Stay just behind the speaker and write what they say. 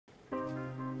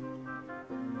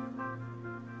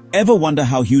Ever wonder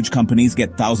how huge companies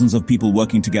get thousands of people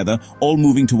working together, all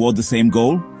moving toward the same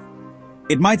goal?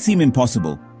 It might seem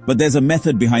impossible, but there's a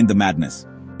method behind the madness.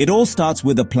 It all starts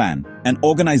with a plan, an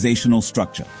organizational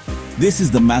structure. This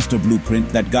is the master blueprint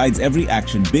that guides every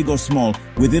action, big or small,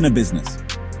 within a business.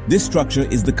 This structure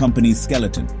is the company's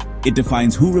skeleton. It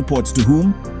defines who reports to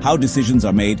whom, how decisions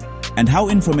are made, and how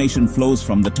information flows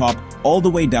from the top all the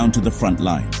way down to the front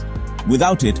lines.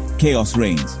 Without it, chaos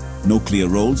reigns. No clear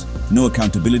roles, no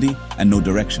accountability, and no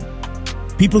direction.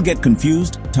 People get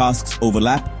confused, tasks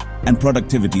overlap, and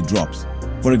productivity drops.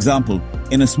 For example,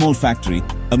 in a small factory,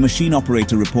 a machine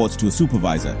operator reports to a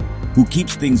supervisor who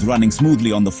keeps things running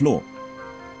smoothly on the floor.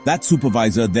 That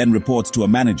supervisor then reports to a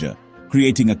manager,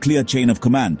 creating a clear chain of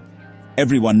command.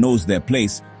 Everyone knows their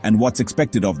place and what's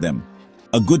expected of them.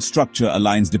 A good structure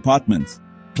aligns departments,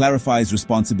 clarifies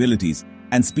responsibilities,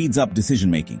 and speeds up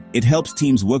decision-making. It helps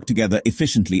teams work together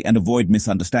efficiently and avoid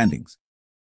misunderstandings.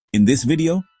 In this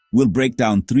video, we'll break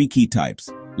down 3 key types: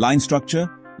 line structure,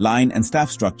 line and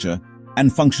staff structure,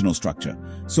 and functional structure,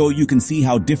 so you can see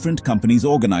how different companies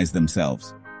organize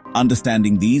themselves.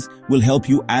 Understanding these will help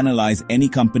you analyze any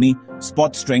company,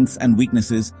 spot strengths and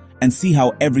weaknesses, and see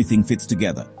how everything fits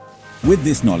together. With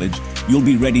this knowledge, you'll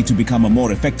be ready to become a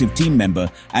more effective team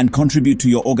member and contribute to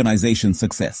your organization's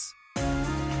success.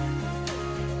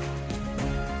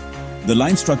 The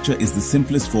line structure is the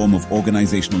simplest form of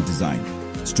organizational design.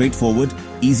 Straightforward,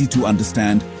 easy to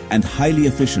understand, and highly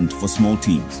efficient for small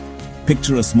teams.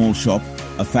 Picture a small shop,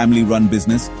 a family-run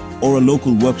business, or a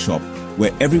local workshop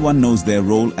where everyone knows their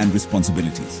role and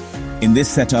responsibilities. In this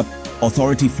setup,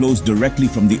 authority flows directly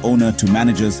from the owner to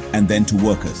managers and then to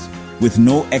workers, with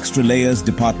no extra layers,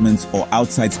 departments, or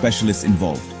outside specialists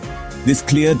involved. This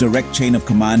clear, direct chain of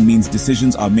command means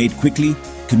decisions are made quickly,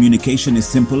 communication is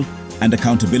simple, and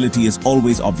accountability is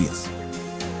always obvious.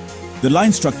 The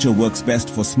line structure works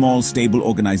best for small, stable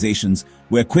organizations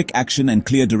where quick action and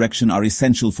clear direction are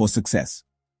essential for success.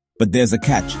 But there's a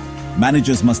catch.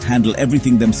 Managers must handle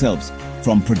everything themselves,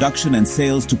 from production and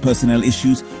sales to personnel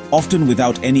issues, often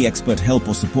without any expert help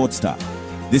or support staff.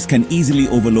 This can easily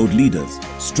overload leaders,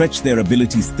 stretch their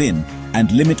abilities thin,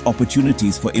 and limit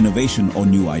opportunities for innovation or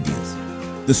new ideas.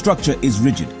 The structure is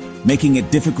rigid, making it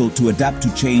difficult to adapt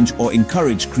to change or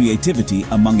encourage creativity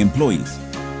among employees.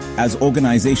 As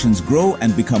organizations grow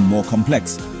and become more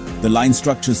complex, the line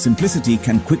structure's simplicity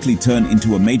can quickly turn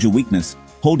into a major weakness,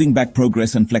 holding back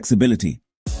progress and flexibility.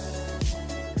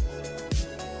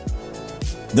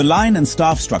 The line and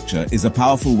staff structure is a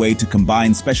powerful way to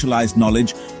combine specialized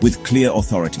knowledge with clear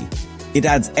authority. It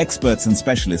adds experts and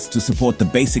specialists to support the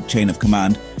basic chain of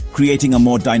command, creating a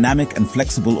more dynamic and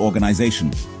flexible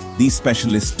organization. These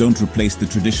specialists don't replace the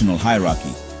traditional hierarchy,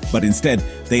 but instead,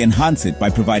 they enhance it by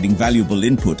providing valuable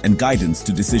input and guidance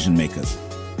to decision makers.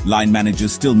 Line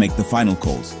managers still make the final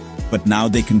calls, but now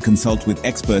they can consult with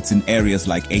experts in areas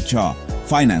like HR,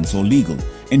 finance, or legal,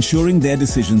 ensuring their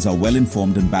decisions are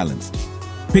well-informed and balanced.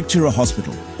 Picture a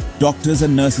hospital. Doctors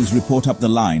and nurses report up the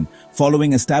line,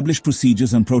 following established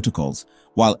procedures and protocols,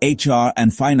 while HR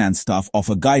and finance staff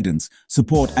offer guidance,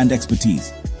 support, and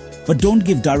expertise. But don't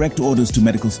give direct orders to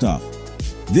medical staff.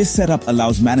 This setup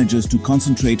allows managers to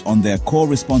concentrate on their core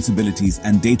responsibilities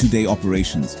and day-to-day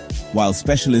operations, while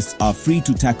specialists are free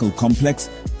to tackle complex,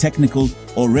 technical,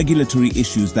 or regulatory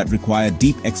issues that require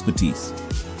deep expertise.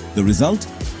 The result?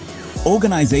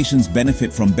 Organizations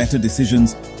benefit from better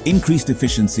decisions, increased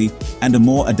efficiency, and a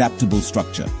more adaptable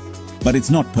structure. But it's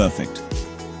not perfect.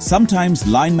 Sometimes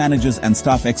line managers and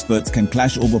staff experts can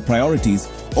clash over priorities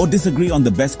or disagree on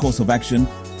the best course of action,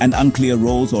 and unclear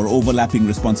roles or overlapping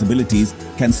responsibilities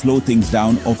can slow things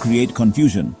down or create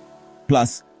confusion.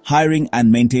 Plus, hiring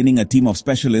and maintaining a team of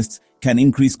specialists can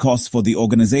increase costs for the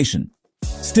organization.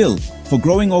 Still, for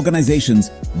growing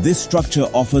organizations, this structure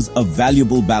offers a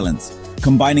valuable balance,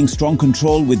 combining strong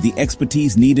control with the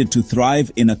expertise needed to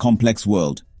thrive in a complex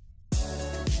world.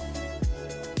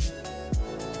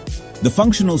 The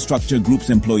functional structure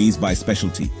groups employees by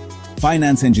specialty: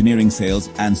 finance, engineering, sales,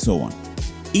 and so on.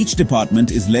 Each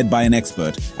department is led by an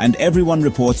expert, and everyone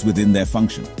reports within their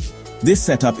function. This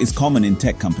setup is common in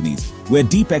tech companies, where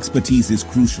deep expertise is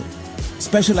crucial.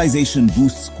 Specialization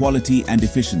boosts quality and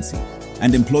efficiency,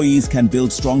 and employees can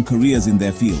build strong careers in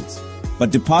their fields.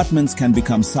 But departments can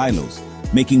become silos,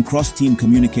 making cross-team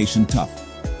communication tough.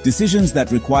 Decisions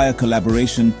that require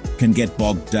collaboration can get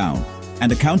bogged down,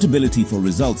 and accountability for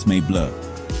results may blur.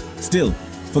 Still,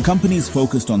 for companies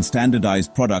focused on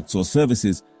standardized products or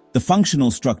services, the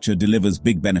functional structure delivers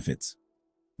big benefits.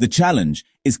 The challenge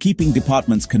is keeping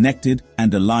departments connected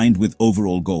and aligned with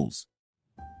overall goals.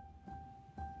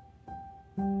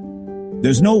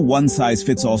 There's no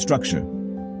one-size-fits-all structure.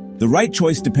 The right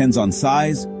choice depends on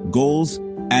size, goals,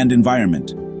 and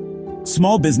environment.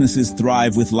 Small businesses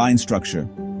thrive with line structure.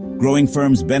 Growing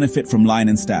firms benefit from line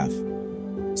and staff.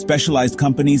 Specialized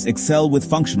companies excel with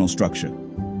functional structure.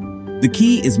 The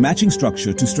key is matching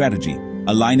structure to strategy,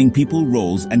 aligning people,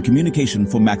 roles, and communication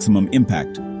for maximum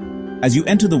impact. As you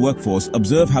enter the workforce,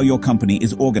 observe how your company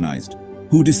is organized.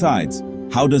 Who decides?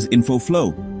 How does info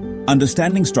flow?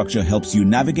 Understanding structure helps you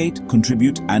navigate,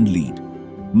 contribute, and lead.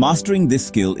 Mastering this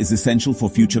skill is essential for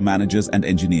future managers and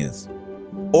engineers.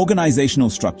 Organizational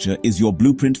structure is your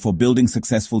blueprint for building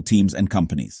successful teams and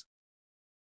companies.